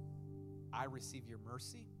 I receive your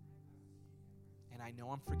mercy, and I know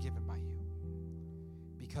I'm forgiven by you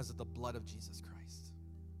because of the blood of Jesus Christ.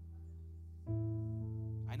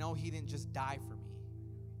 I know he didn't just die for me,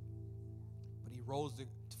 but he rose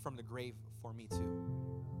from the grave for me too.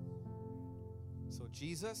 So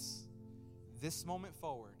Jesus, this moment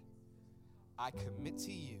forward, I commit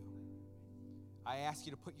to you. I ask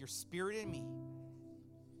you to put your spirit in me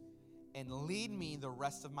and lead me the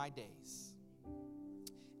rest of my days.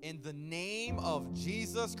 In the name of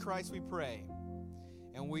Jesus Christ we pray.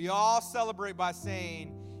 And we all celebrate by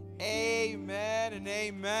saying amen and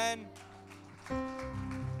amen.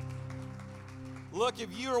 Look, if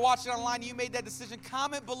you are watching online, you made that decision,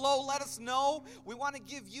 comment below, let us know. We want to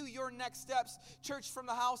give you your next steps. Church from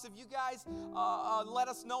the house, if you guys let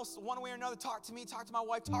us know one way or another, talk to me, talk to my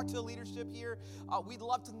wife, talk to the leadership here. We'd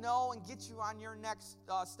love to know and get you on your next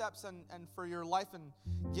steps and for your life and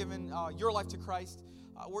giving your life to Christ.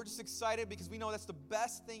 We're just excited because we know that's the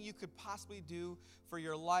best thing you could possibly do for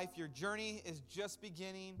your life. Your journey is just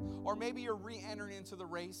beginning, or maybe you're re-entering into the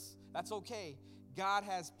race. That's okay. God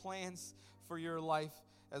has plans for your life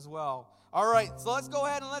as well. All right, so let's go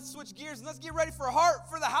ahead and let's switch gears and let's get ready for Heart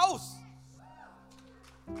for the House.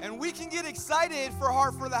 And we can get excited for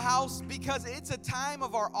Heart for the House because it's a time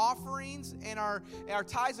of our offerings and our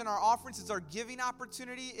tithes and our offerings. It's our giving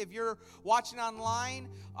opportunity. If you're watching online,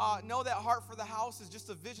 know that Heart for the House is just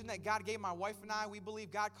a vision that God gave my wife and I. We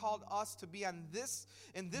believe God called us to be in this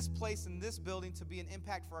place, in this building, to be an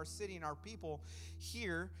impact for our city and our people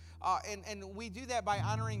here. And we do that by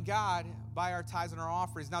honoring God by our tithes and our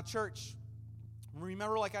offerings. Now, church,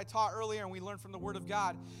 Remember, like I taught earlier, and we learned from the Word of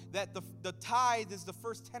God, that the tithe is the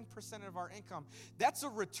first 10% of our income. That's a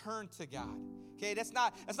return to God. Okay, that's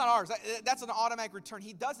not ours. That's an automatic return.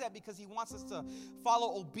 He does that because he wants us to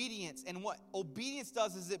follow obedience. And what obedience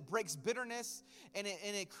does is it breaks bitterness and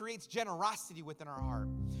it creates generosity within our heart.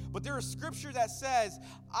 But there is scripture that says,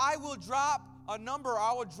 I will drop a number,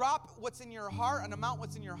 I will drop what's in your heart, an amount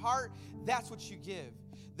what's in your heart. That's what you give.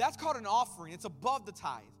 That's called an offering. It's above the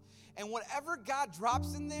tithe. And whatever God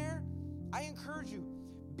drops in there, I encourage you,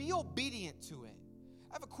 be obedient to it.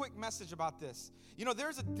 I have a quick message about this. You know,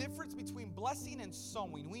 there's a difference between blessing and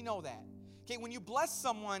sowing. We know that. Okay, when you bless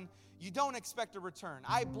someone, you don't expect a return.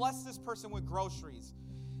 I bless this person with groceries.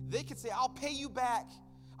 They could say, I'll pay you back.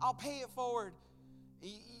 I'll pay it forward.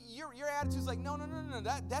 Your attitude's like, no.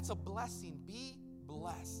 That's a blessing. Be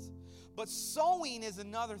blessed. But sowing is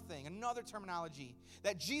another thing, another terminology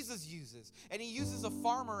that Jesus uses. And he uses a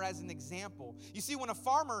farmer as an example. You see, when a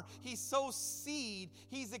farmer, he sows seed,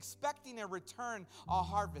 he's expecting a return, a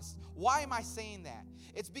harvest. Why am I saying that?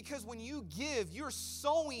 It's because when you give, you're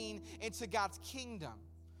sowing into God's kingdom.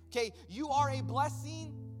 Okay, you are a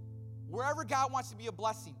blessing wherever God wants to be a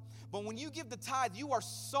blessing. But when you give the tithe, you are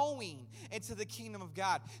sowing into the kingdom of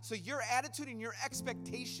God. So your attitude and your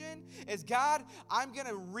expectation is, God, I'm going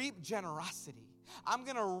to reap generosity. I'm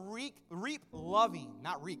going to reap loving.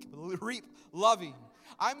 Not reap loving.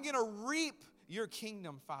 I'm going to reap your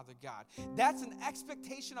kingdom, Father God. That's an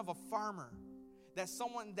expectation of a farmer. That's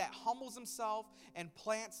someone that humbles himself and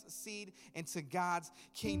plants seed into God's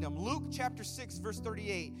kingdom. Luke chapter 6, verse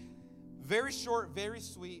 38. Very short, very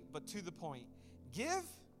sweet, but to the point. Give,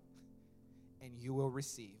 and you will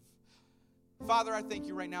receive. Father, I thank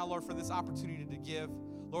you right now, Lord, for this opportunity to give.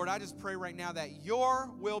 Lord, I just pray right now that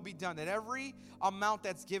your will be done, that every amount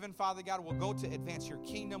that's given, Father God, will go to advance your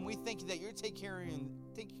kingdom. We thank you that you're taking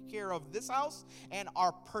care of this house and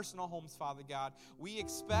our personal homes, Father God. We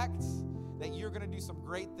expect that you're going to do some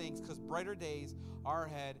great things because brighter days are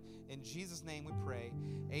ahead. In Jesus' name we pray.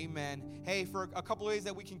 Amen. Hey, for a couple of ways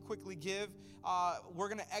that we can quickly give, we're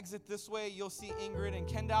going to exit this way. You'll see Ingrid and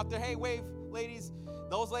Kenda out there. Hey, wave, ladies.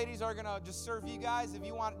 Those ladies are going to just serve you guys. If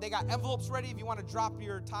you want, they got envelopes ready. If you want to drop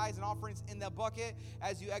your tithes and offerings in that bucket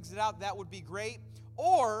as you exit out, that would be great.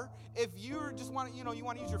 Or if you just want to, you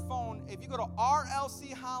want to use your phone, if you go to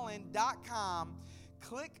rlcholland.com,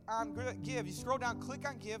 click on give. You scroll down, click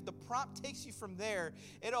on give. The prompt takes you from there.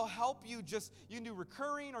 It'll help you you can do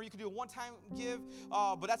recurring or you can do a one-time give,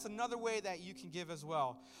 but that's another way that you can give as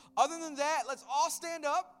well. Other than that, let's all stand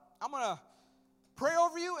up. I'm going to pray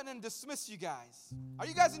over you and then dismiss you guys. Are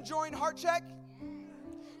you guys enjoying Heart Check?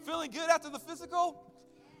 Feeling good after the physical?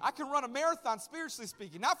 I can run a marathon, spiritually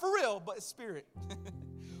speaking. Not for real, but spirit.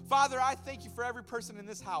 Father, I thank you for every person in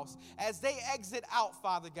this house. As they exit out,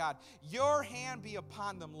 Father God, your hand be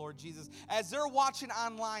upon them, Lord Jesus. As they're watching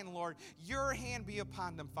online, Lord, your hand be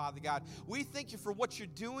upon them, Father God. We thank you for what you're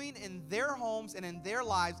doing in their homes and in their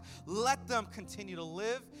lives. Let them continue to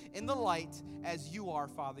live in the light as you are,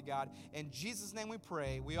 Father God. In Jesus' name we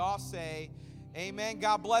pray. We all say, amen.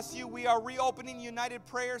 God bless you. We are reopening United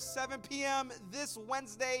Prayer 7 p.m. this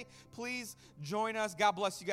Wednesday. Please join us. God bless you guys.